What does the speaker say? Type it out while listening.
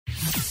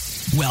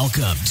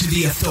Welcome to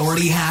the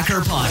Authority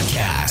Hacker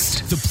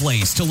Podcast, the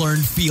place to learn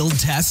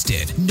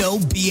field-tested, no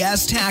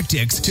BS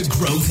tactics to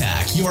growth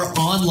hack your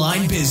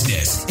online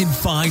business and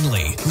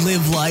finally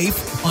live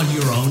life on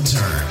your own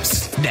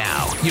terms.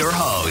 Now, your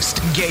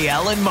host,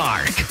 Gael and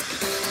Mark.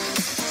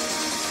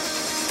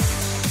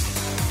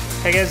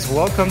 Hey guys,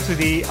 welcome to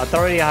the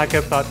Authority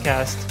Hacker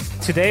Podcast.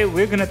 Today,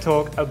 we're going to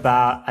talk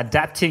about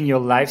adapting your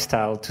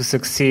lifestyle to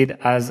succeed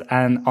as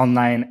an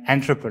online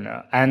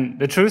entrepreneur. And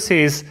the truth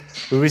is,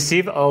 we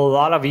receive a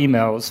lot of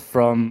emails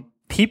from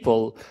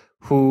people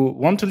who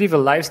want to live a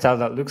lifestyle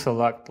that looks a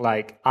lot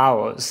like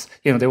ours.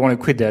 You know, they want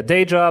to quit their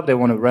day job, they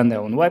want to run their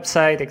own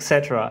website,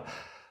 etc.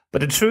 But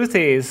the truth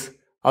is,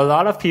 a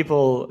lot of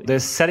people, they're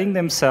setting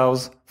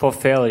themselves for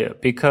failure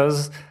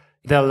because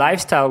their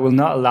lifestyle will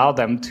not allow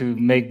them to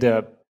make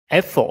the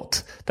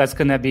effort that's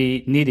going to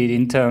be needed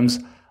in terms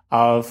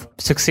of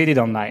succeeding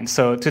online.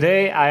 So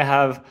today I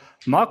have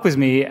Mark with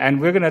me, and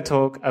we're going to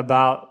talk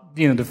about,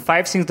 the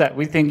 5 things that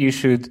we think you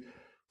should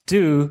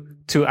do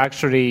to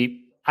actually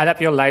adapt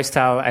your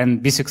lifestyle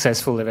and be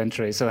successful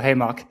eventually. So, hey,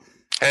 Mark.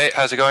 Hey,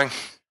 how's it going?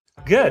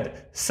 Good.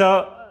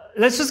 So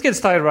let's just get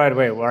started right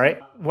away, all right?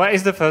 What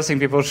is the first thing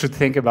people should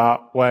think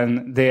about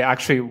when they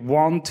actually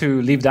want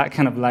to live that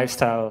kind of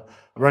lifestyle,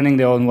 running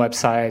their own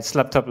websites,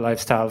 laptop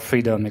lifestyle,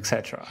 freedom,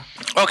 etc.?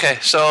 Okay,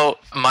 so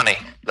money.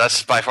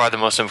 That's by far the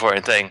most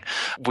important thing.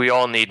 We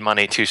all need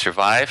money to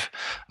survive.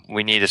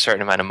 We need a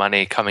certain amount of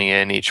money coming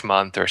in each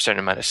month or a certain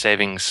amount of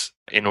savings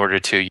in order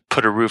to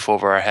put a roof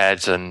over our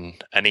heads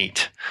and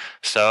eat.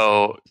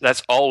 So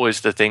that's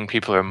always the thing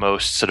people are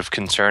most sort of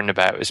concerned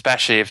about,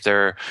 especially if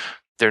they're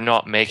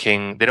not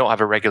making, they don't have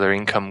a regular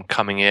income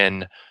coming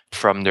in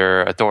from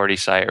their authority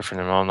site or from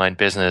their online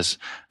business.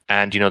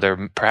 And,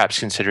 they're perhaps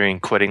considering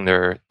quitting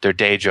their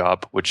day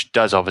job, which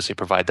does obviously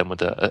provide them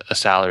with a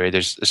salary.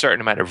 There's a certain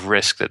amount of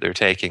risk that they're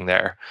taking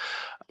there.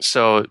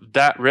 So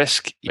that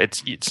risk,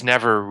 it's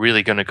never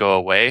really going to go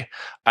away.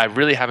 I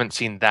really haven't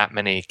seen that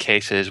many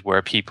cases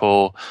where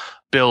people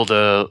build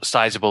a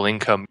sizable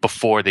income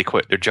before they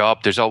quit their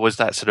job. There's always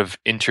that sort of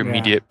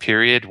intermediate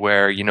period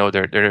where,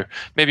 they're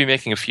maybe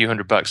making a few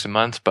 $100 a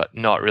month, but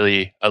not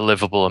really a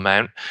livable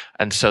amount.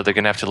 And so they're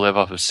going to have to live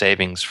off of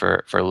savings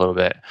for a little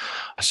bit.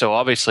 So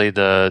obviously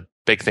the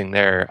big thing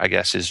there, I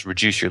guess, is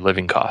reduce your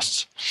living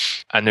costs.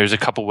 And there's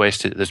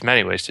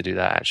many ways to do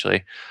that,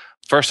 actually.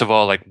 First of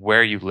all, like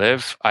where you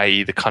live,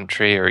 i.e. the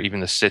country or even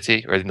the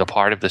city or the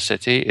part of the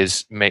city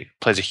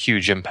plays a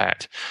huge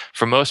impact.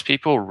 For most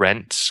people,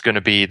 rent's going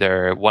to be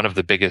one of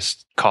the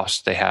biggest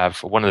costs they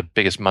have, one of the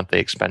biggest monthly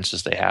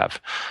expenses they have.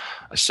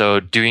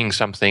 So doing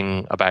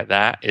something about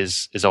that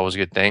is always a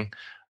good thing.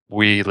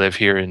 We live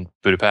here in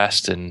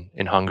Budapest in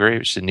Hungary,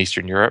 which is in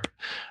Eastern Europe,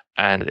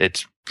 and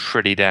it's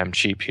pretty damn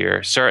cheap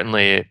here.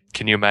 Certainly,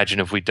 can you imagine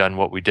if we'd done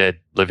what we did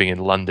living in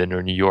London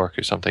or New York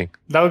or something?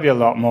 That would be a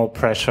lot more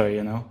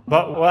pressure,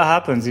 But what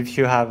happens if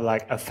you have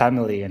like a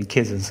family and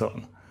kids and so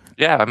on?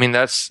 Yeah, I mean,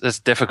 that's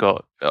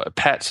difficult.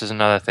 Pets is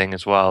another thing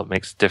as well. It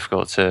makes it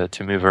difficult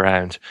to move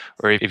around.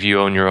 Or if you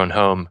own your own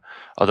home,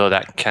 although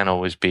that can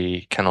always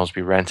be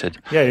rented.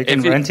 Yeah, you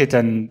can rent it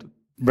and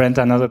rent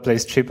another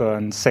place cheaper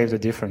and save the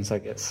difference, I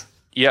guess.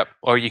 Yep,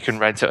 or you can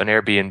rent it on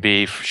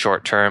Airbnb for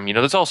short term.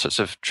 There's all sorts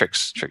of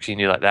tricks you can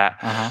do like that.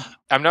 Uh-huh.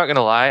 I'm not going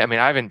to lie. I mean,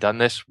 I haven't done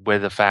this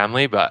with a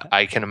family, but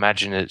I can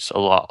imagine it's a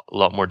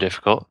lot more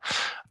difficult.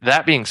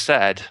 That being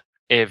said,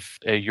 if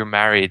you're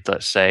married,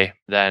 let's say,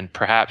 then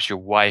perhaps your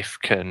wife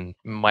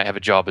might have a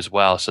job as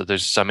well. So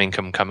there's some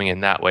income coming in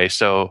that way.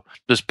 So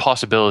there's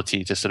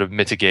possibility to sort of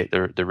mitigate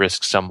the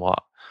risk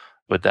somewhat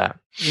with that.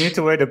 You need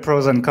to weigh the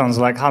pros and cons,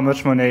 like how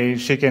much money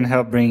she can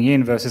help bring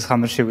in versus how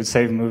much she would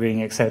save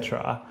moving,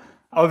 etc.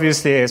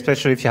 Obviously,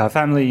 especially if you have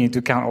family, you need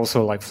to count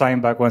also like flying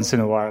back once in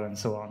a while and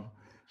so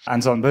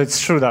on. But it's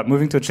true that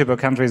moving to a cheaper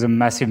country is a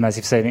massive,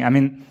 massive saving. I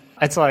mean,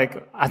 it's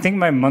like, I think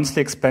my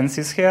monthly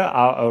expenses here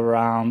are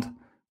around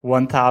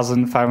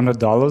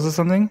 $1,500 or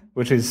something,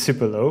 which is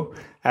super low.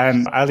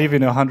 And I live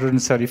in a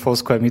 134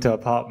 square meter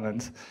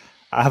apartment.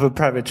 I have a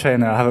private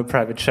trainer, I have a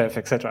private chef,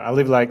 etc. I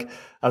live like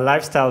a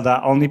lifestyle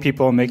that only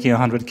people making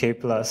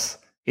 100K plus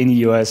in the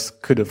US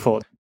could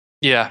afford.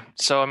 Yeah.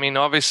 So, I mean,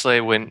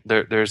 obviously, when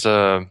there's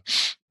a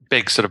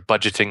big sort of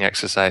budgeting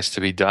exercise to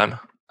be done,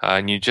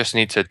 and you just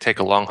need to take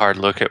a long, hard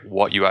look at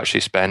what you actually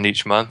spend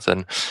each month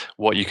and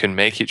what you can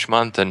make each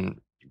month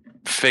and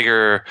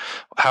figure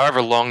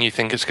however long you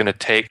think it's going to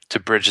take to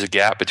bridge the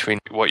gap between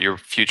what your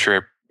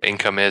future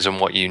income is and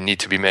what you need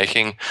to be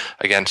making,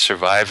 again, to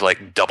survive,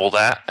 like double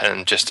that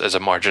and just as a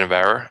margin of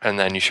error, and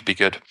then you should be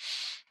good.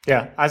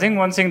 Yeah. I think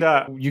one thing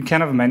that you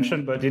kind of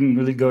mentioned but didn't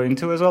really go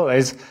into as well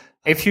is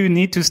if you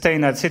need to stay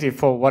in that city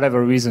for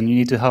whatever reason, you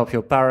need to help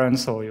your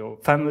parents or your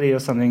family or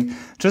something,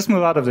 just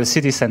move out of the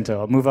city center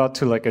or move out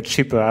to like a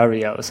cheaper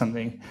area or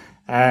something.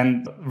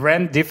 And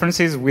rent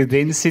differences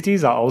within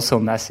cities are also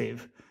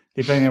massive,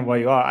 depending on where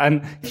you are.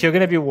 And if you're going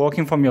to be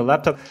working from your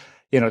laptop,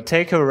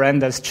 take a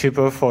rent that's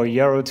cheaper for a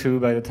year or two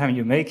by the time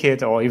you make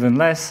it, or even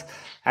less.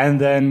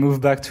 and then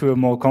move back to a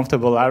more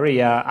comfortable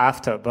area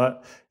after.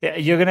 But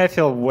you're going to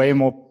feel way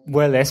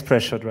less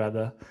pressured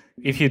rather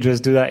if you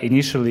just do that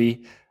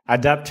initially,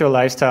 adapt your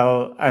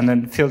lifestyle, and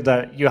then feel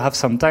that you have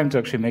some time to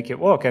actually make it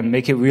work and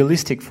make it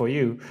realistic for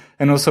you,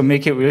 and also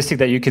make it realistic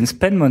that you can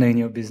spend money in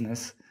your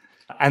business,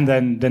 and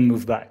then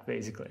move back,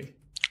 basically.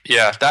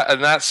 Yeah,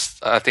 that's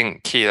I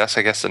think key. That's,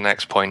 I guess, the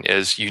next point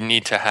is you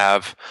need to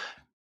have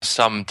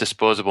some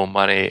disposable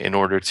money in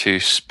order to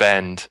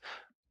spend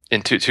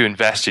to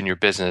invest in your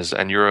business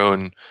and your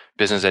own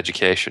business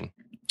education.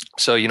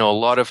 So, a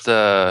lot of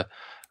the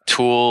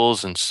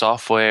tools and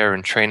software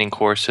and training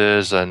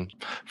courses, and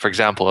for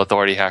example,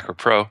 Authority Hacker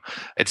Pro,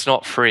 it's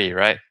not free,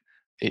 right?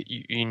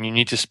 You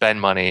need to spend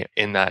money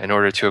in that in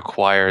order to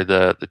acquire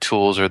the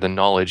tools or the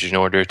knowledge in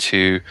order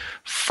to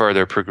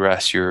further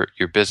progress your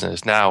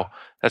business. Now,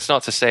 that's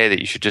not to say that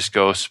you should just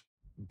go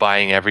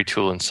buying every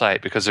tool in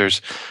sight, because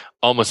there's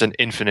almost an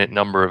infinite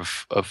number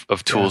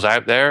of tools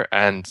out there,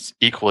 and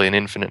equally an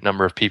infinite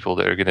number of people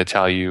that are going to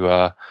tell you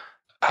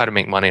how to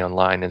make money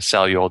online and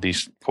sell you all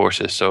these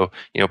courses. So,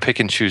 pick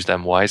and choose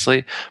them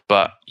wisely,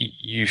 but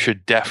you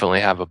should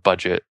definitely have a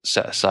budget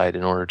set aside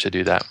in order to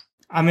do that.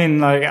 I mean,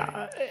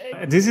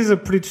 this is a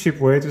pretty cheap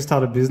way to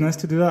start a business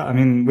to do that. I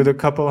mean, with a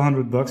couple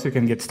 $100 you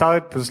can get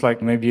started, plus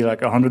maybe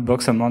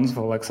 $100 a month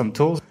for some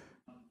tools.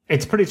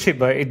 It's pretty cheap,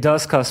 but it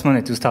does cost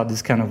money to start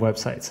this kind of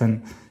websites.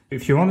 And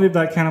if you want to live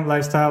that kind of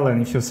lifestyle,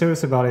 and if you're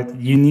serious about it,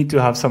 you need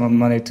to have some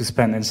money to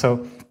spend. And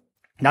so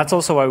that's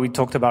also why we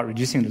talked about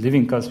reducing the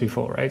living costs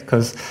before, right?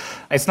 Because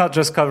it's not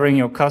just covering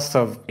your cost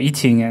of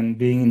eating and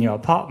being in your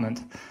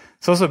apartment.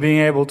 It's also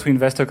being able to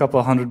invest a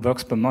couple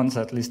 $100 per month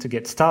at least to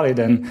get started,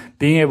 and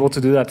being able to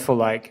do that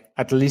for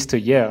at least a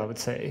year, I would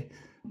say.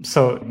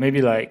 So maybe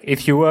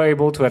if you were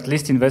able to at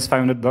least invest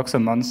 $500 a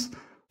month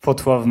for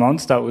 12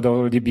 months, that would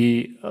already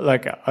be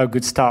a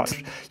good start.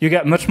 You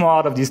get much more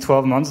out of these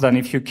 12 months than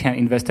if you can't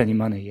invest any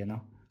money,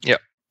 Yeah.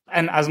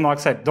 And as Mark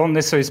said, don't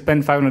necessarily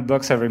spend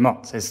 $500 every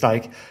month. It's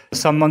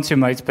some months you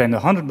might spend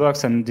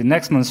 $100 and the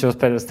next month you'll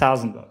spend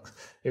 $1,000.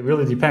 It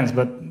really depends.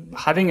 But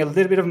having a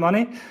little bit of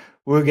money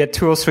will get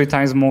 2 or 3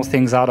 times more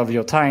things out of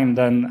your time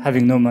than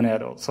having no money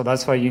at all. So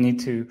that's why you need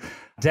to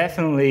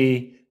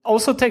definitely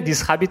also take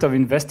this habit of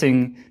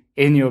investing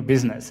in your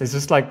business. It's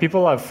just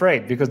people are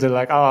afraid because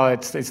they're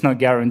it's not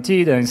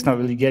guaranteed and it's not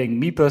really getting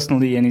me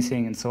personally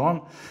anything and so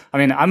on. I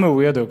mean, I'm a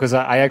weirdo because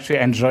I actually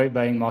enjoy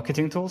buying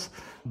marketing tools,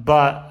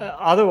 but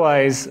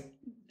otherwise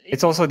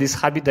it's also this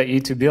habit that you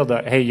need to build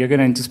that, hey, you're going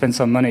to need to spend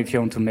some money if you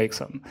want to make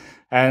some.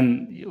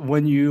 And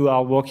when you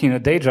are working a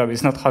day job,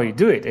 it's not how you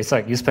do it. It's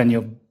you spend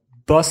your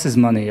boss's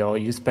money, or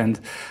you spend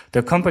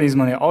the company's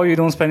money, or you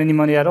don't spend any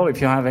money at all if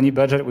you don't have any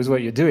budget with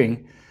what you're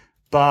doing.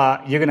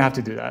 But you're going to have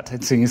to do that. I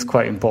think it's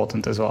quite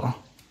important as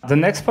well. The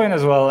next point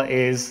as well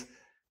is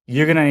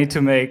you're going to need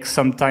to make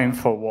some time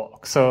for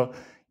work. So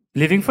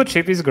living for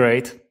cheap is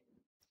great.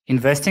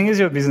 Investing in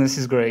your business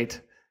is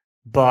great.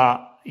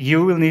 But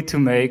you will need to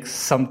make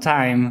some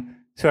time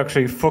to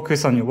actually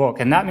focus on your work.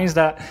 And that means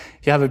that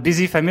if you have a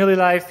busy family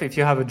life, if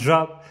you have a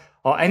job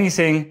or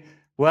anything,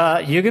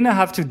 well, you're going to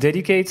have to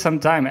dedicate some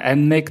time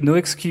and make no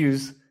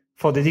excuse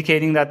for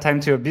dedicating that time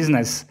to your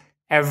business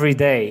every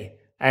day.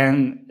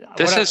 And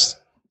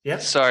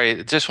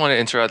sorry, just want to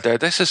interrupt there.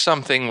 This is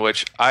something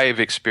which I've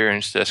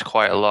experienced this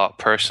quite a lot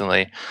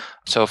personally.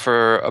 So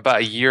for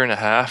about a year and a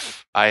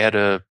half, I had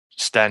a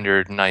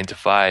standard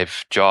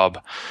 9-to-5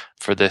 job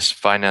for this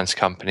finance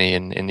company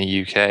in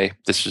the UK.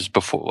 This was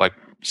before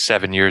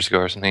 7 years ago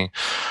or something.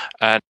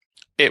 And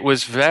it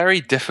was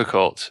very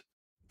difficult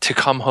to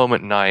come home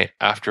at night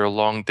after a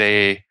long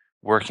day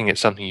working at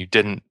something you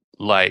didn't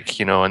like,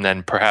 and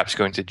then perhaps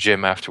going to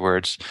gym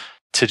afterwards,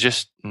 to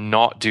just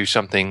not do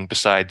something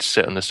besides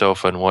sit on the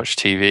sofa and watch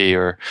TV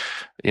or,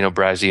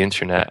 browse the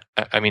internet.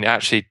 I mean,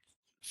 actually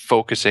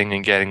focusing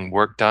and getting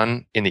work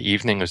done in the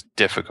evening was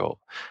difficult.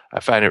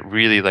 I found it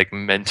really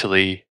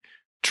mentally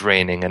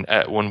draining. And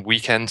when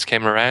weekends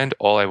came around,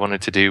 all I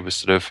wanted to do was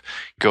sort of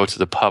go to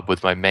the pub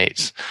with my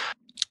mates.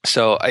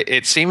 So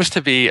it seems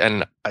to be,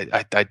 and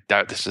I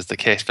doubt this is the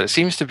case, but it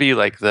seems to be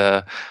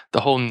the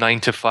whole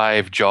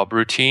 9-to-5 job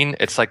routine.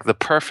 It's the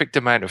perfect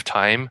amount of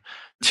time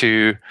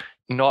to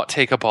not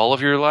take up all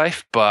of your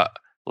life, but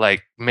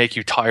make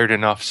you tired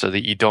enough so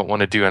that you don't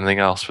want to do anything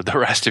else for the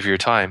rest of your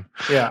time.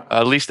 Yeah.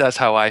 At least that's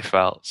how I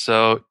felt.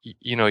 So,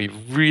 you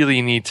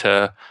really need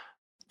to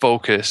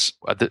focus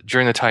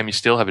during the time you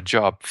still have a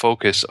job,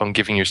 focus on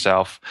giving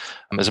yourself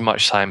as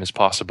much time as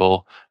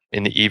possible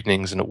in the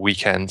evenings and at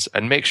weekends,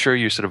 and make sure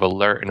you're sort of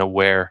alert and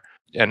aware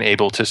and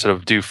able to sort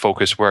of do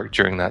focus work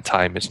during that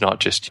time. It's not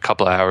just a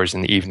couple of hours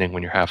in the evening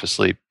when you're half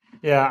asleep.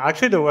 Yeah,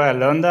 actually the way I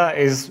learned that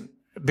is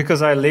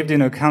because I lived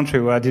in a country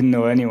where I didn't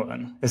know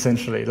anyone,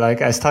 essentially.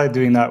 I started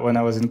doing that when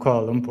I was in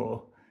Kuala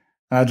Lumpur.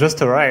 And I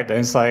just arrived, and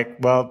it's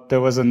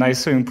there was a nice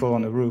swimming pool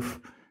on the roof,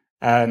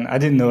 and I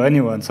didn't know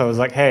anyone. So I was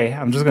hey,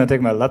 I'm just going to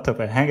take my laptop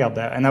and hang out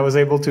there. And I was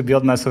able to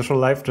build my social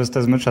life just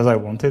as much as I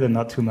wanted and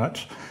not too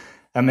much,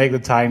 and make the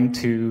time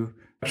to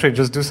actually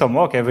just do some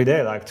work every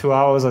day. 2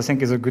 hours, I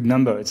think, is a good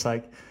number. It's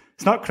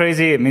It's not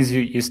crazy. It means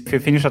if you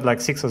finish at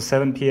like 6 or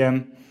 7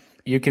 p.m.,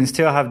 you can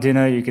still have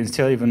dinner. You can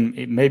still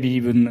maybe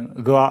even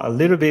go out a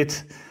little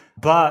bit.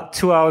 But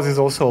 2 hours is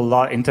also a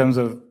lot in terms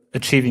of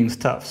achieving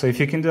stuff. So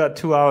if you can do that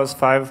 2 hours,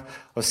 5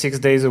 or 6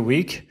 days a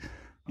week,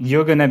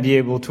 you're going to be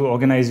able to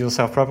organize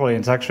yourself properly.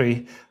 It's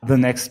actually the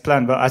next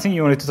plan. But I think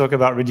you wanted to talk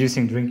about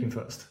reducing drinking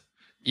first.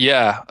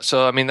 Yeah.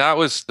 So, I mean, that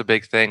was the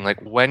big thing.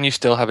 Like when you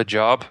still have a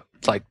job,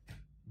 like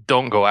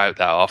don't go out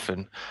that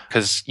often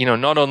because,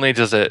 not only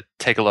does it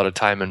take a lot of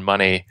time and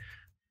money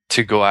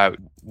to go out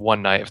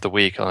one night of the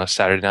week on a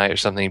Saturday night or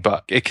something,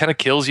 but it kind of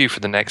kills you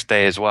for the next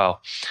day as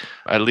well.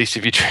 At least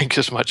if you drink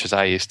as much as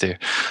I used to.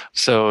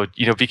 So,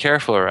 be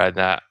careful around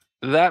that.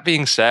 That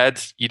being said,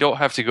 you don't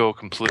have to go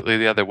completely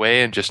the other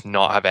way and just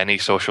not have any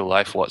social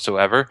life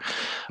whatsoever,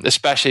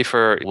 especially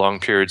for long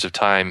periods of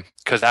time,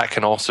 because that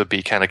can also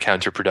be kind of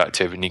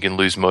counterproductive and you can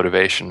lose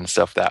motivation and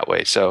stuff that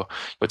way. So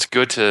it's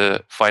good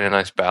to find a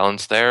nice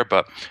balance there.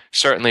 But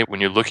certainly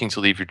when you're looking to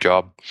leave your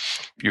job,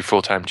 your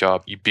full-time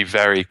job, you'd be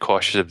very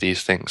cautious of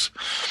these things.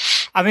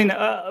 I mean,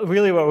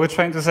 really what we're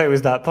trying to say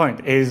with that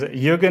point is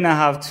you're going to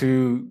have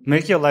to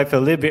make your life a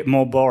little bit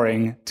more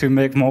boring to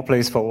make more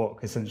place for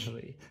work,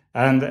 essentially.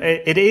 And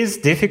it is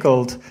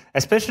difficult,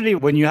 especially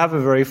when you have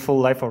a very full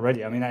life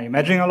already. I mean, I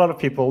imagine a lot of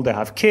people, they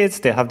have kids,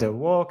 they have their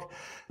work,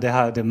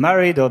 they're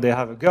married or they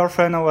have a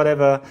girlfriend or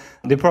whatever.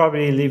 They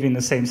probably live in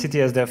the same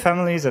city as their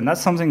families. And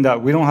that's something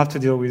that we don't have to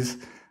deal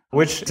with,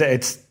 which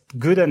it's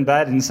good and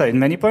bad in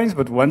many points.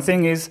 But one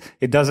thing is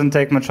it doesn't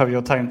take much of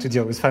your time to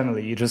deal with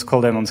family. You just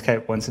call them on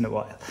Skype once in a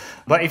while.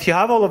 But if you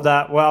have all of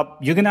that, well,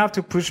 you're going to have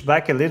to push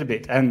back a little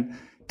bit and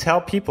tell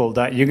people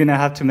that you're going to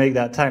have to make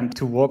that time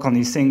to work on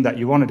these things that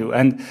you want to do.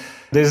 And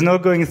there's no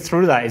going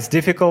through that. It's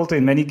difficult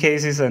in many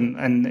cases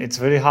and it's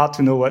very hard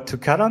to know what to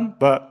cut on.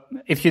 But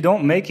if you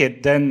don't make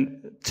it,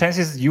 then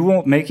chances you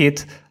won't make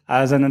it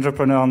as an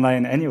entrepreneur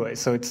online anyway.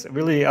 So it's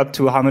really up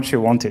to how much you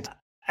want it.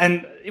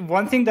 And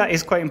one thing that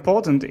is quite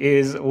important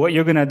is what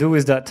you're going to do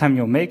with that time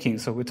you're making.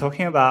 So we're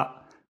talking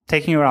about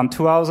taking around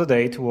 2 hours a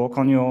day to work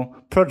on your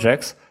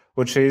projects,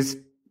 which is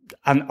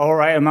an all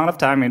right amount of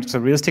time. It's a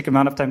realistic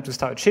amount of time to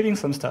start achieving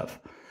some stuff.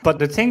 But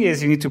the thing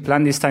is, you need to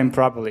plan this time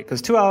properly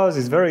because 2 hours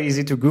is very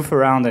easy to goof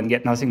around and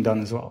get nothing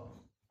done as well.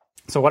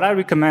 So what I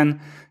recommend,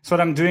 so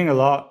what I'm doing a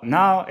lot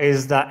now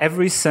is that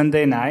every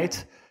Sunday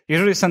night,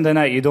 usually Sunday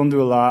night, you don't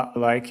do a lot.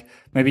 Like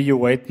maybe you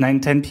wait 9,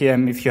 10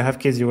 p.m. If you have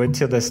kids, you wait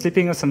till they're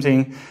sleeping or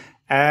something.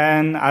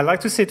 And I like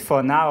to sit for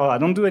an hour. I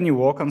don't do any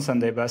work on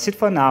Sunday, but I sit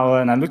for an hour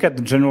and I look at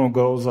the general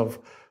goals of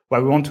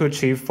what we want to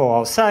achieve for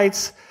our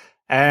sites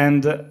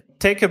and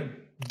take a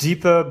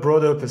deeper,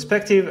 broader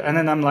perspective. And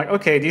then I'm like,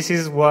 okay, this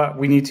is what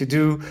we need to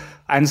do.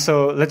 And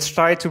so let's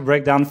try to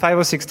break down 5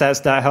 or 6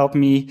 tasks that help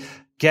me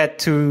get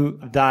to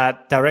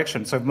that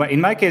direction. So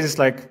in my case, it's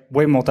like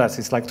way more tasks.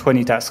 It's like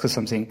 20 tasks or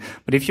something.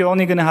 But if you're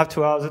only going to have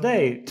 2 hours a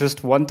day,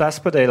 just one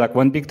task per day, like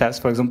one big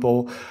task, for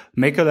example,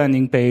 make a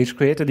landing page,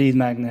 create a lead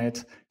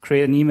magnet,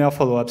 create an email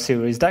follow-up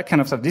series, that kind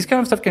of stuff. This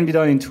kind of stuff can be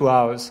done in 2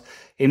 hours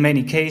in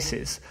many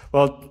cases.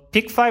 Well,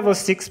 pick 5 or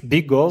 6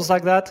 big goals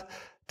like that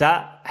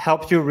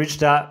help you reach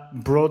that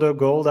broader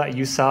goal that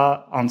you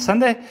saw on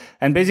Sunday,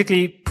 and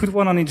basically put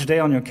one on each day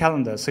on your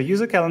calendar. So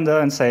use a calendar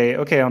and say,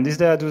 okay, on this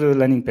day I do the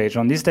landing page,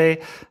 on this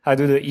day I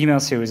do the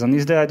email series, on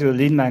this day I do a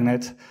lead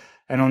magnet,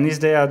 and on this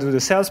day I do the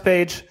sales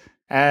page,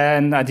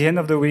 and at the end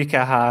of the week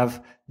I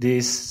have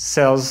this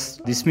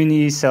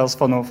mini sales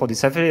funnel for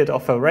this affiliate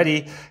offer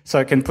ready, so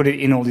I can put it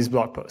in all these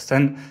blog posts.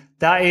 And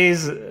that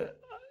is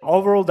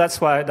overall that's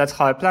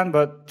how I plan,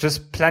 but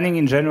just planning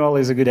in general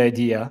is a good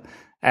idea.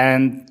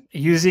 And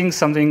using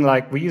something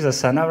like, we use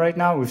Asana right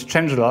now, we've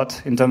changed a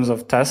lot in terms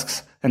of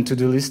tasks and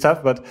to-do list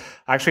stuff, but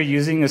actually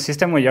using a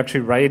system where you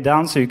actually write it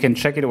down so you can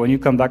check it when you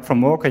come back from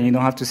work and you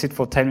don't have to sit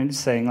for 10 minutes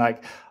saying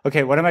like,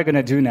 okay, what am I going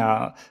to do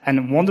now?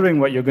 And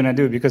wondering what you're going to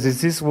do, because is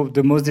this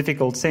the most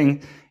difficult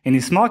thing in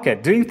this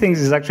market? Doing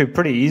things is actually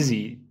pretty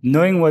easy.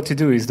 Knowing what to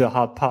do is the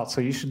hard part. So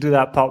you should do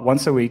that part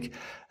once a week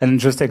and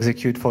just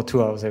execute for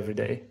 2 hours every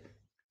day.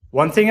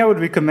 One thing I would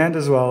recommend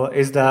as well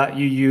is that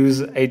you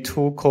use a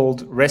tool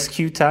called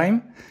Rescue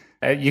Time.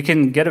 You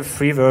can get a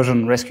free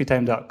version,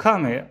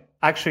 rescuetime.com. It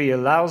actually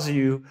allows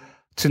you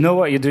to know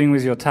what you're doing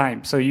with your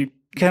time. So you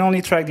can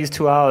only track these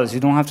 2 hours.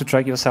 You don't have to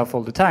track yourself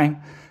all the time.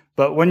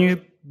 But when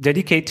you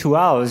dedicate 2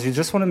 hours, you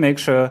just want to make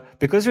sure,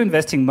 because you're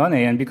investing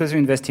money and because you're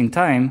investing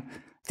time,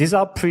 these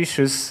are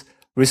precious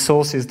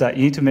resources that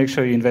you need to make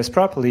sure you invest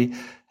properly.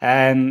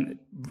 And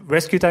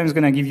Rescue Time is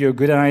going to give you a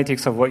good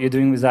analytics of what you're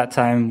doing with that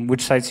time,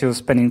 which sites you're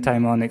spending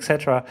time on,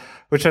 etc.,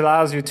 which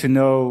allows you to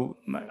know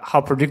how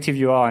productive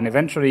you are and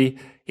eventually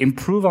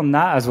improve on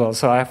that as well.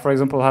 So I, for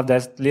example, have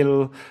that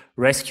little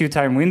Rescue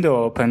Time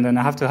window open, and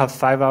I have to have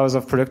 5 hours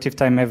of productive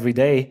time every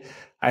day.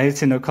 And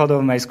it's in the corner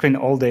of my screen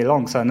all day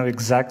long, so I know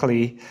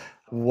exactly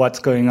what's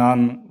going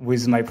on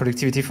with my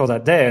productivity for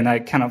that day. And I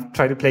kind of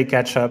try to play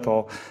catch up,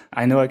 or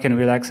I know I can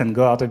relax and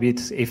go out a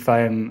bit if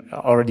I'm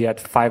already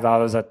at 5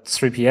 hours at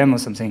 3 p.m. or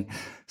something.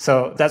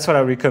 So that's what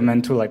I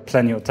recommend to like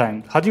plan your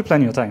time. How do you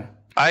plan your time?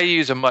 I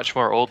use a much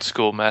more old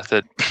school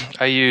method.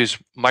 I use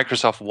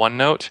Microsoft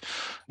OneNote,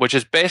 which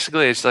is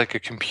basically it's like a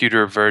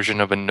computer version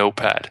of a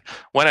notepad.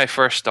 When I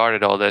first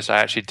started all this, I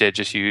actually did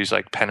just use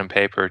like pen and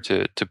paper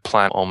to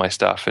plan all my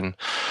stuff and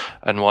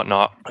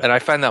whatnot. And I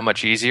found that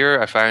much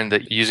easier. I found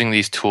that using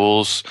these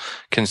tools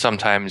can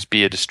sometimes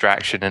be a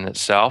distraction in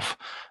itself.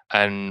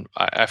 And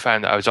I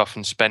found that I was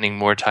often spending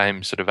more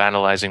time sort of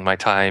analyzing my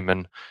time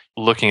and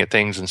looking at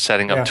things and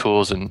setting up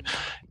tools. And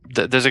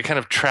there's a kind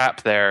of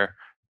trap there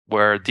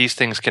where these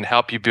things can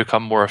help you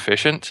become more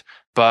efficient,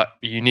 but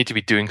you need to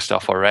be doing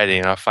stuff already.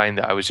 And I find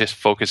that I was just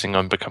focusing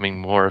on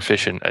becoming more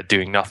efficient at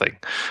doing nothing.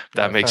 If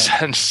that makes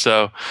sense.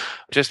 So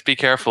just be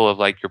careful of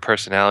like your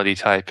personality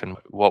type and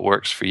what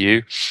works for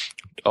you.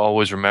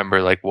 Always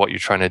remember like what you're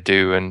trying to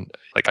do. And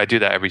like I do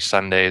that every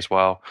Sunday as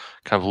well.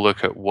 Kind of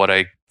look at what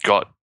I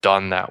got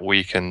done that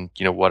week and,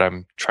 you know, what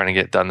I'm trying to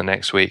get done the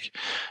next week.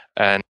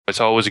 And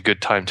it's always a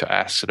good time to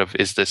ask sort of,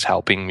 is this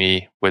helping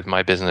me with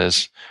my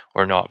business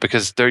or not?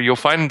 Because you'll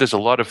find there's a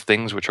lot of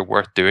things which are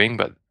worth doing,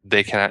 but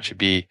they can actually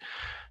be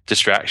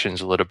distractions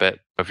a little bit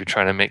if you're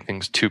trying to make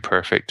things too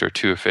perfect or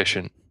too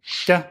efficient.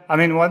 Yeah. I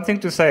mean, one thing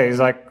to say is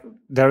like,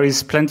 there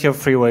is plenty of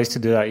free ways to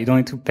do that. You don't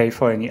need to pay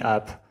for any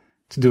app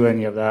to do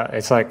any of that.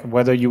 It's like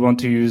whether you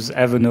want to use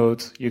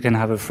Evernote, you can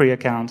have a free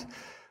account.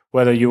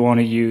 Whether you want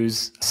to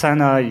use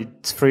Sana,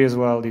 it's free as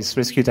well. This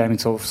Rescue Time,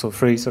 it's also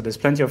free. So there's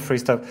plenty of free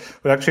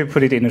stuff. We'll actually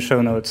put it in the show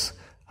notes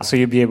so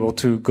you'll be able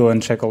to go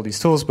and check all these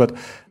tools. But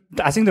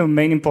I think the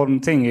main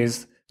important thing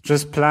is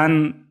just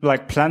plan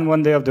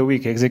one day of the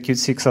week, execute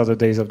 6 other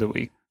days of the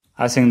week.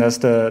 I think that's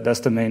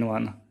the main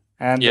one.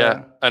 And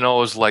and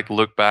always like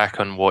look back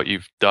on what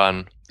you've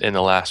done in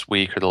the last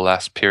week or the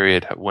last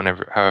period,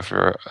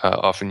 however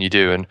often you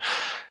do. And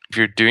if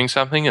you're doing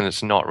something and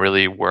it's not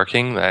really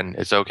working, then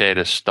it's okay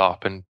to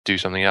stop and do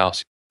something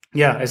else.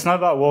 Yeah, it's not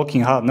about working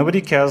hard. Nobody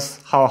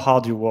cares how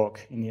hard you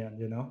work in the end,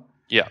 you know?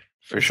 Yeah,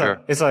 for sure.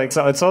 It's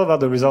all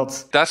about the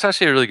results. That's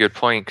actually a really good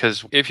point,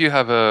 because if you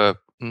have a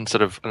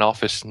sort of an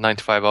office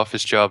 9-to-5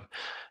 office job,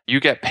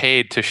 you get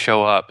paid to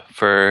show up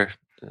for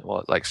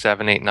like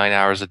 7, 8, 9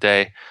 hours a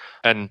day.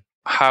 And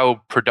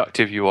how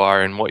productive you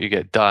are and what you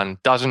get done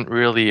doesn't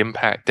really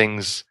impact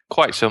things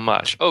quite so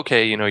much.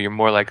 Okay, you know, you're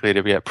more likely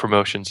to get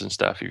promotions and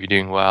stuff if you're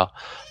doing well.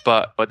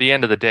 But at the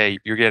end of the day,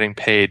 you're getting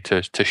paid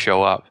to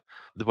show up.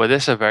 But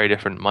this is a very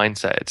different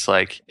mindset. It's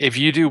like if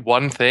you do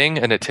one thing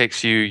and it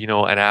takes you, you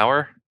know, an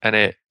hour and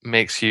it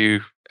makes you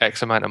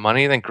X amount of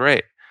money, then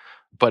great.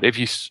 But if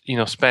you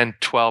spend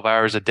 12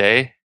 hours a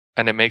day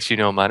and it makes you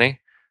no money,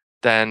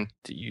 then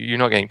you're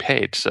not getting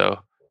paid.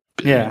 So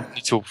you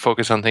need to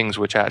focus on things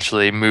which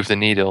actually move the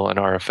needle and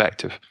are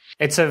effective.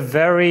 It's a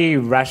very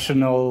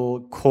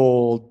rational,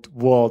 cold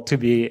world to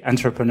be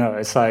entrepreneur.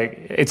 It's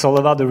like, it's all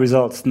about the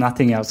results.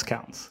 Nothing else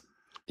counts.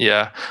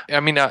 Yeah. I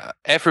mean,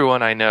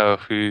 everyone I know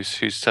who's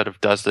sort of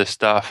does this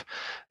stuff,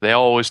 they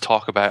always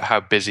talk about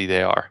how busy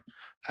they are.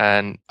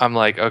 And I'm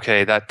like,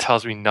 okay, that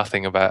tells me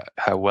nothing about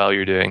how well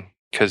you're doing.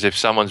 Because if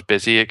someone's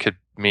busy, it could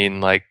mean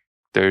like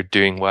they're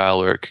doing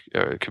well, or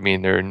it could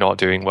mean they're not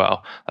doing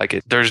well.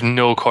 There's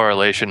no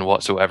correlation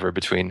whatsoever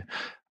between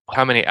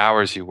how many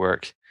hours you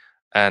work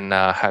and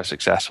how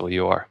successful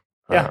you are.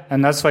 Yeah,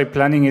 and that's why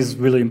planning is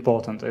really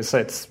important.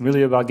 It's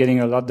really about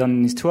getting a lot done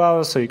in these 2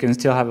 hours, so you can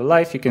still have a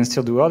life, you can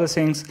still do other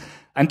things.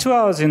 And 2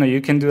 hours,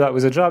 you can do that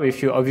with a job.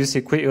 If you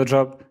obviously quit your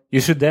job,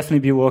 you should definitely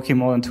be working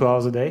more than 2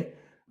 hours a day,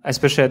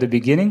 especially at the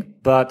beginning.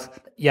 But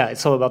yeah,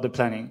 it's all about the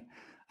planning.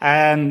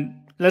 And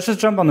let's just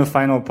jump on the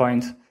final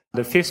point.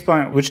 The 5th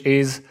point, which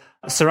is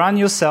surround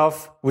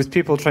yourself with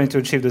people trying to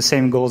achieve the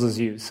same goals as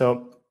you.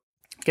 So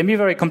it can be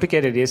very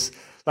complicated.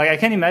 I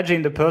can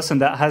imagine the person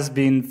that has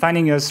been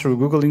finding us through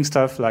Googling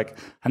stuff. Like,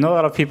 I know a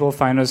lot of people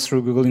find us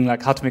through Googling,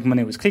 like how to make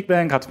money with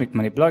ClickBank, how to make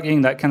money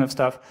blogging, that kind of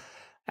stuff.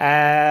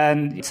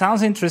 And it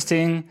sounds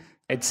interesting.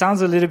 It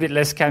sounds a little bit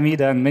less scammy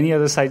than many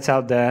other sites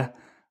out there.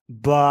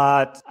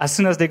 But as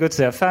soon as they go to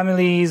their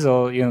families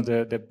or,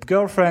 their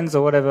girlfriends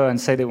or whatever and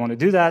say they want to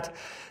do that,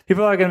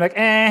 people are going to be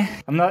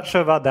like, I'm not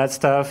sure about that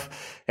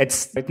stuff.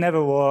 It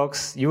never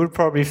works. You will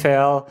probably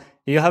fail.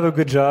 You have a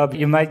good job.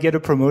 You might get a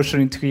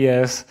promotion in 2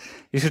 years.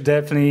 You should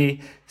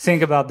definitely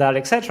think about that,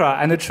 etc.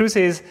 And the truth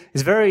is,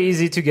 it's very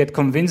easy to get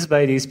convinced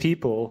by these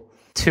people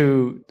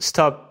to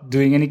stop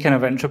doing any kind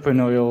of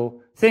entrepreneurial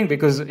thing,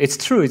 because it's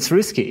true. It's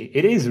risky.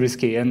 It is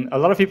risky. And a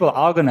lot of people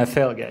are going to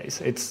fail,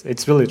 guys.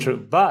 It's really true.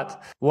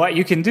 But what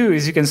you can do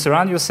is you can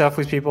surround yourself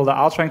with people that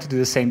are trying to do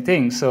the same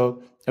thing.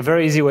 So a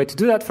very easy way to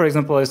do that, for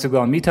example, is to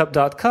go on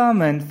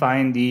meetup.com and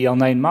find the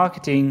online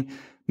marketing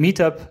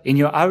meetup in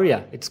your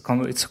area. It's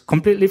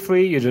completely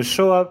free. You just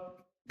show up.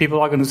 People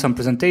are going to do some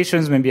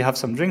presentations, maybe have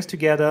some drinks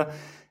together,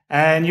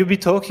 and you'll be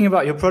talking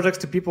about your projects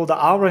to people that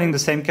are running the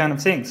same kind of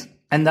things.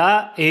 And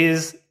that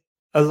is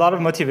a lot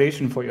of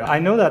motivation for you. I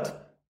know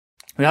that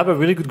we have a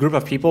really good group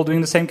of people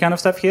doing the same kind of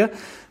stuff here,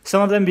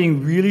 some of them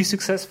being really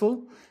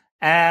successful.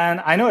 And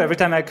I know every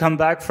time I come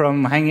back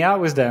from hanging out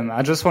with them,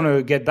 I just want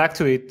to get back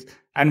to it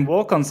and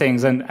work on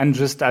things and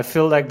just, I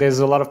feel like there's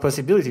a lot of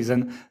possibilities,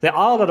 and there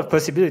are a lot of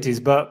possibilities.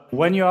 But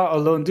when you are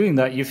alone doing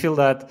that, you feel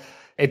that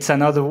it's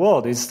another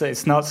world.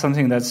 It's not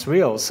something that's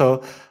real.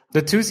 So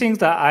The two things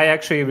that I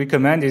actually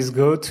recommend is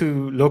go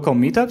to local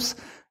meetups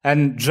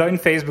and join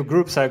Facebook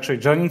groups, actually.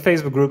 Joining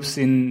Facebook groups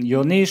in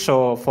your niche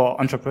or for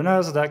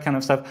entrepreneurs, that kind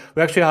of stuff.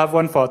 We actually have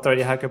one for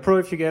Authority Hacker Pro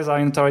if you guys are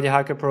in Authority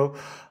Hacker Pro.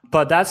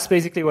 But that's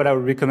basically what I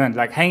would recommend.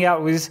 Like hang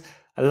out with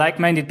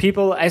like-minded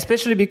people,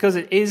 especially because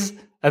it is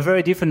a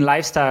very different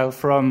lifestyle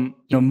from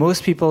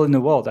most people in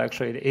the world,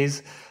 actually. It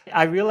is.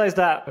 I realize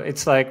that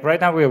it's like right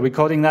now we're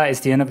recording that, it's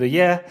the end of the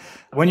year.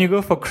 When you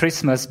go for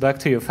Christmas back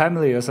to your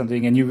family or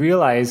something and you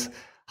realize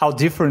how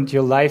different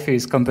your life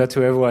is compared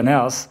to everyone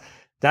else,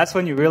 that's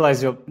when you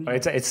realize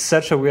it's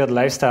such a weird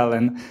lifestyle.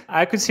 And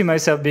I could see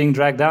myself being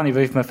dragged down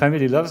even if my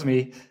family loves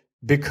me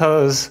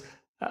because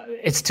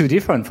it's too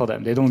different for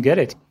them. They don't get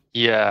it.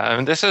 Yeah, I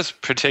mean, this is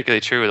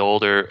particularly true with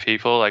older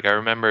people. Like, I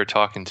remember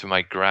talking to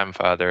my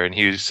grandfather, and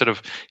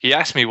he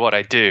asked me what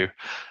I do.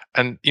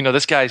 And,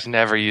 this guy's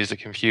never used a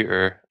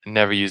computer,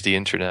 never used the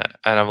internet.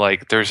 And I'm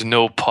like, there's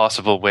no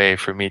possible way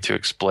for me to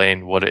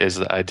explain what it is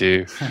that I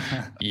do.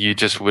 You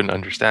just wouldn't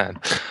understand.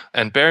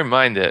 And bear in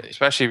mind that,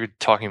 especially if you're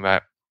talking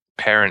about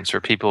parents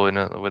or people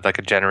with like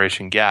a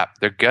generation gap,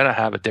 they're going to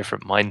have a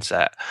different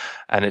mindset.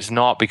 And it's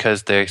not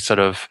because they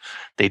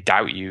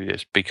doubt you,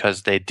 it's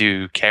because they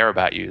do care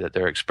about you that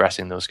they're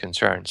expressing those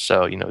concerns.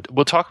 So,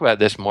 we'll talk about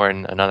this more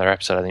in another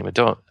episode, I think, but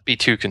don't be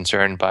too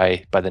concerned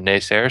by the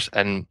naysayers.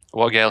 And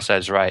what Gael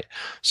says, right,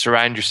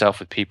 surround yourself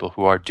with people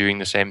who are doing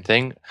the same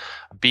thing.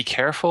 Be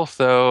careful,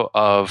 though,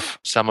 of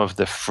some of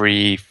the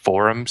free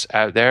forums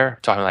out there,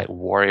 talking like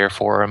Warrior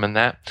Forum and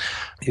that.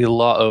 A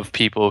lot of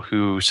people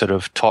who sort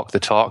of talk the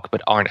talk,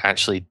 but aren't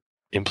actually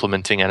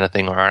implementing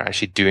anything or aren't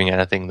actually doing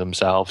anything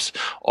themselves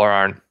or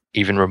aren't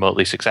even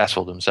remotely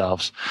successful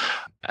themselves.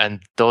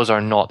 And those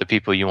are not the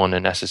people you want to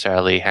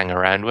necessarily hang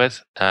around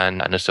with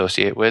and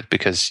associate with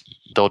because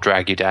they'll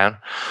drag you down.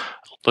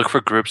 Look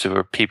for groups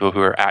of people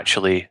who are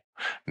actually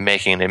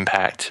making an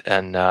impact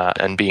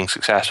and being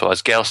successful.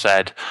 As Gael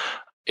said,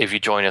 if you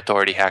join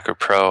Authority Hacker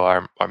Pro,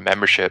 our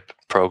membership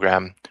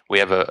program, we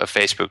have a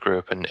Facebook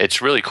group, and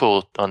it's really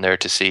cool on there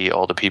to see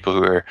all the people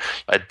who are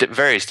at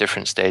various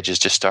different stages,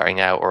 just starting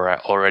out or are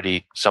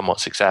already somewhat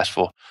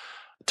successful,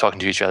 talking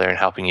to each other and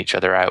helping each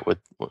other out with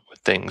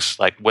things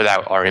like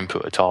without our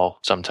input at all,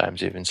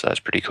 sometimes even. So that's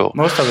pretty cool.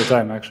 Most of the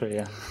time, actually,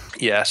 yeah.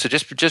 Yeah, so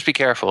just be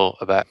careful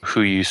about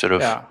who you sort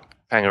of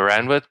hang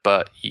around with,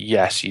 but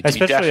yes,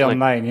 especially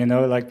online,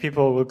 like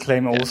people will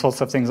claim all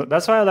sorts of things.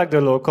 That's why I like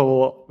the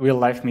local real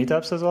life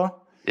meetups as well.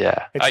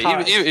 Yeah,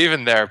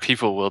 even there,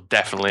 people will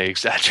definitely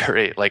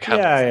exaggerate like how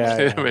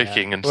they're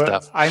making and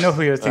stuff. I know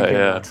who you're thinking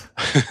about.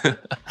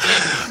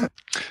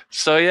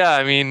 So yeah,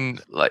 I mean,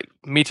 like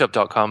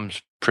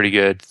meetup.com's pretty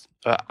good.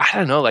 I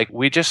don't know, like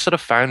we just sort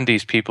of found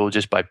these people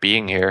just by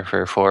being here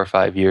for 4 or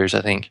 5 years,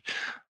 I think.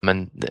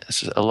 And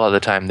a lot of the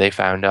time they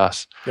found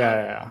us.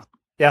 Yeah,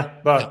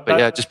 but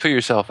yeah, just put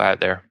yourself out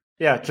there.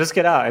 Yeah, just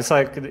get out. It's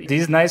like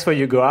these nights where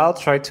you go out,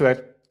 try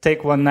to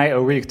take one night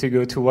a week to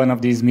go to one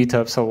of these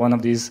meetups or one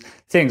of these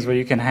things where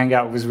you can hang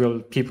out with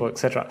real people,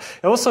 etc.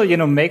 It also,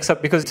 makes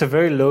up, because it's a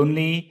very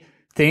lonely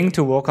thing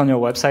to work on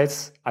your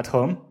websites at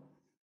home.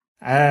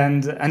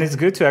 And it's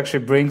good to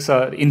actually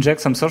inject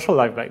some social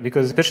life back,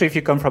 because especially if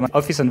you come from an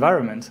office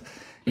environment,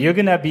 you're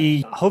going to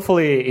be,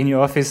 hopefully in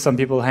your office, some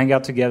people hang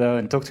out together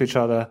and talk to each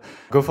other,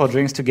 go for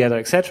drinks together,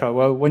 etc.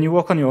 Well, when you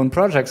work on your own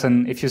projects,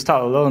 and if you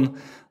start alone,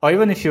 or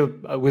even if you're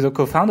with a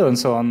co-founder and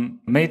so on,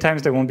 many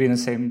times they won't be in the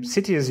same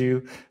city as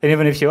you. And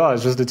even if you are,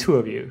 it's just the two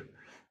of you.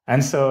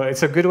 And so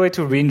it's a good way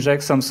to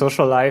reinject some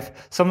social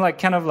life, some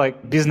kind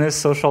of business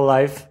social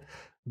life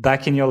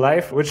back in your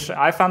life, which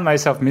I found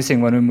myself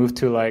missing when we moved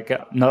to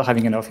not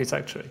having an office,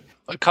 actually.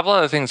 A couple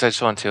other things I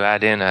just want to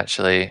add in,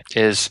 actually,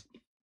 is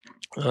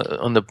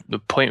on the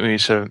point we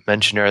sort of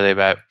mentioned earlier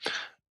about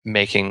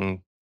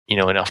making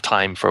enough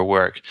time for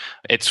work.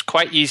 It's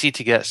quite easy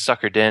to get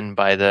suckered in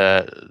by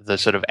the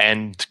sort of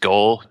end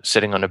goal,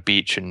 sitting on a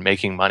beach and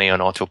making money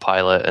on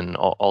autopilot and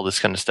all this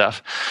kind of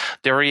stuff.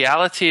 The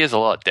reality is a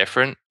lot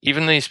different.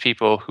 Even these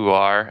people who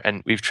are,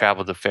 and we've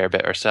traveled a fair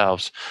bit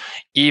ourselves,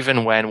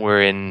 even when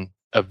we're in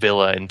a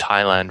villa in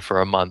Thailand for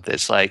a month,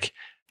 it's like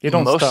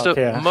most of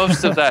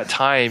that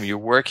time you're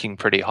working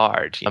pretty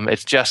hard.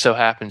 It just so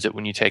happens that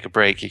when you take a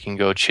break, you can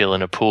go chill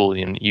in a pool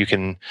and you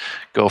can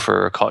go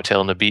for a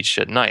cocktail on the beach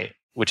at night,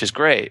 which is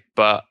great,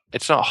 but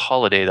it's not a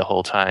holiday the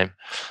whole time.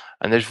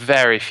 And there's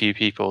very few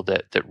people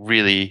that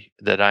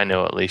I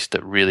know at least,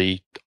 that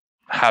really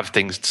have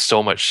things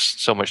so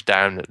much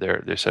down that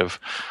they're sort of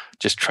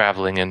just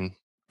traveling and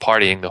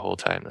partying the whole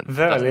time. And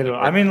very little.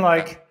 I mean,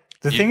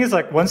 the thing is,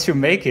 once you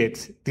make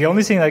it, the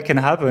only thing that can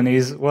happen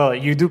is, well,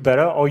 you do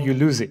better or you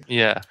lose it.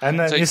 Yeah. And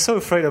then you're so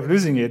afraid of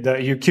losing it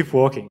that you keep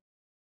working.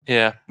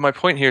 Yeah. My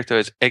point here, though,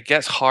 is it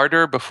gets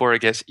harder before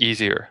it gets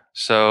easier.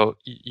 So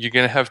you're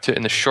going to have to,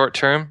 in the short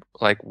term,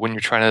 when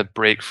you're trying to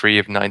break free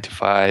of 9 to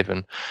 5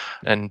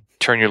 and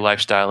turn your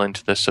lifestyle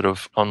into this sort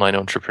of online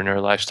entrepreneur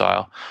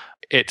lifestyle,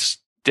 it's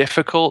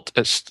difficult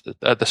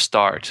at the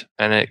start,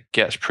 and it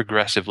gets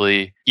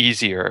progressively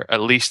easier,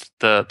 at least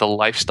the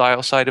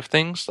lifestyle side of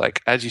things.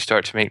 Like as you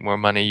start to make more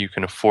money, you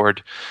can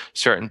afford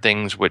certain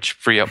things which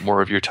free up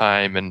more of your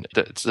time, and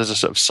there's a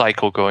sort of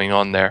cycle going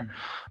on there.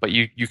 But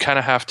you kind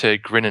of have to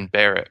grin and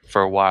bear it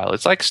for a while.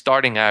 It's like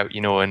starting out,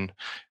 in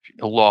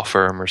a law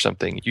firm or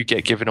something. You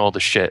get given all the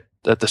shit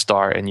at the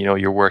start, and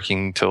you're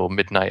working till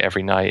midnight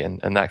every night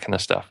and that kind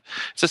of stuff.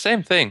 It's the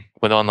same thing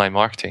with online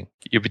marketing.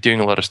 You'll be doing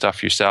a lot of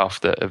stuff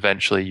yourself that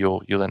eventually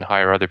you'll then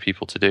hire other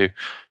people to do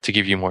to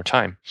give you more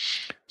time.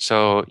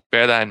 So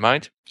bear that in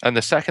mind. And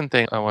the second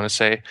thing I want to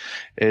say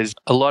is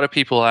a lot of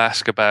people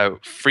ask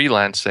about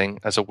freelancing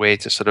as a way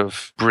to sort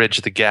of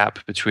bridge the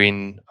gap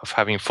between of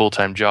having a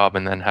full-time job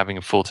and then having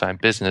a full-time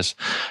business.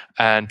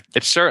 And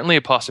it's certainly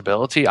a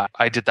possibility.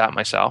 I did that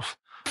myself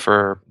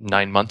for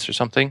 9 months or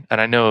something. And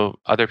I know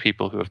other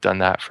people who have done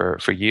that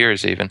for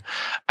years even.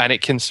 And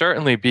it can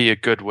certainly be a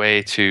good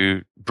way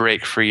to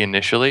break free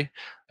initially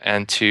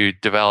and to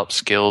develop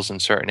skills in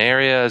certain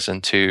areas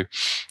and to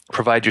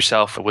provide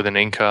yourself with an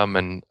income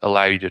and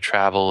allow you to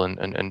travel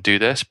and do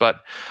this. But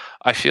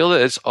I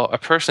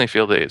personally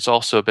feel that it's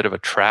also a bit of a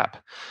trap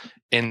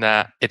in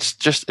that it's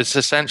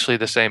essentially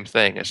the same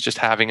thing. It's just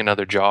having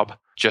another job.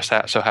 Just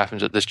so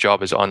happens that this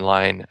job is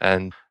online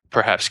and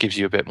perhaps gives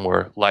you a bit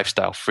more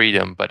lifestyle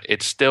freedom, but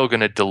it's still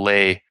going to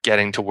delay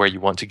getting to where you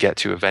want to get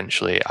to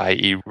eventually,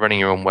 i.e. running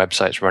your own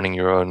websites, running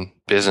your own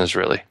business,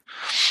 really.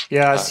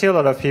 Yeah, I see a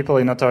lot of people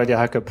in Authority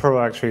Hacker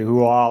Pro actually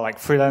who are like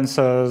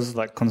freelancers,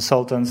 like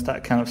consultants,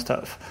 that kind of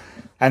stuff.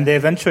 And they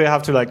eventually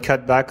have to like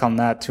cut back on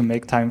that to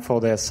make time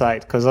for their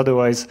site, because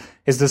otherwise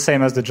it's the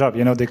same as the job.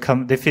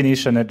 They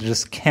finish and it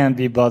just can't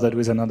be bothered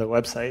with another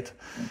website,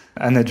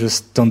 and they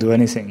just don't do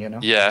anything.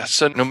 Yeah.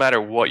 So no matter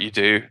what you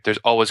do, there's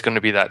always going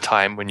to be that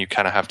time when you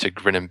kind of have to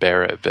grin and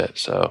bear it a bit.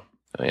 So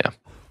yeah.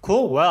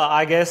 Cool. Well,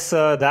 I guess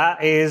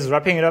that is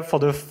wrapping it up for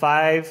the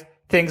 5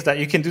 things that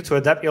you can do to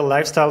adapt your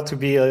lifestyle to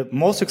be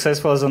more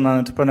successful as an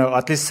entrepreneur, or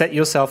at least set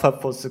yourself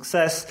up for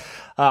success.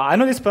 I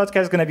know this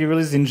podcast is going to be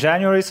released in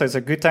January, so it's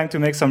a good time to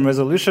make some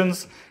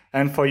resolutions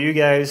and for you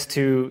guys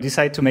to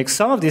decide to make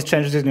some of these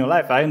changes in your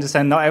life. I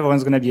understand not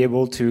everyone's going to be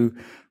able to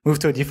move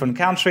to a different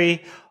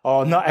country,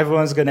 or not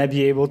everyone's going to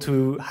be able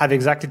to have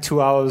exactly 2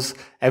 hours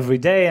every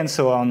day and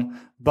so on.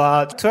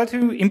 But try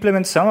to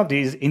implement some of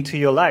these into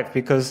your life,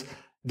 because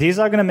these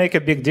are going to make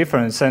a big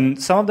difference.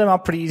 And some of them are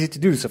pretty easy to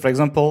do. So for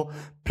example,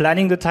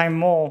 planning the time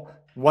more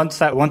one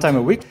time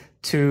a week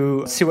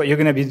to see what you're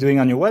going to be doing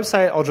on your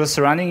website, or just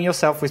surrounding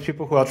yourself with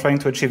people who are trying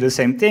to achieve the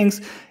same things.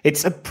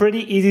 It's a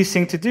pretty easy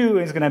thing to do.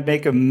 It's going to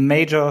make a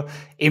major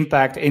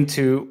impact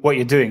into what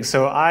you're doing.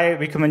 So I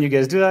recommend you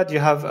guys do that. Do you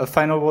have a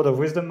final word of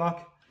wisdom,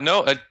 Mark?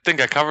 No, I think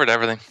I covered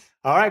everything.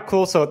 All right,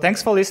 cool. So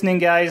thanks for listening,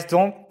 guys.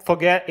 Don't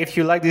forget, if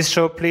you like this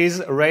show,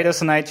 please rate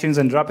us on iTunes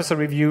and drop us a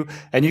review.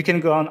 And you can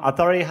go on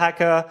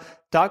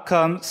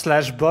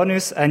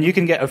authorityhacker.com/bonus, and you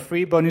can get a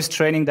free bonus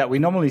training that we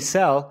normally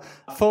sell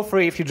for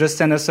free if you just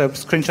send us a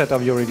screenshot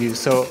of your review.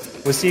 So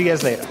we'll see you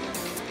guys later.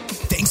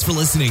 Thanks for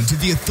listening to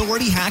the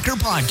Authority Hacker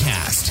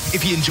Podcast.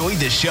 If you enjoyed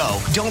this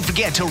show, don't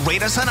forget to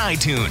rate us on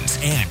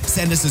iTunes and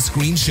send us a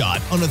screenshot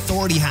on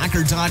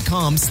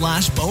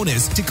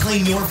authorityhacker.com/bonus to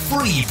claim your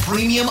free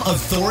premium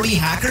Authority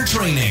Hacker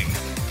training.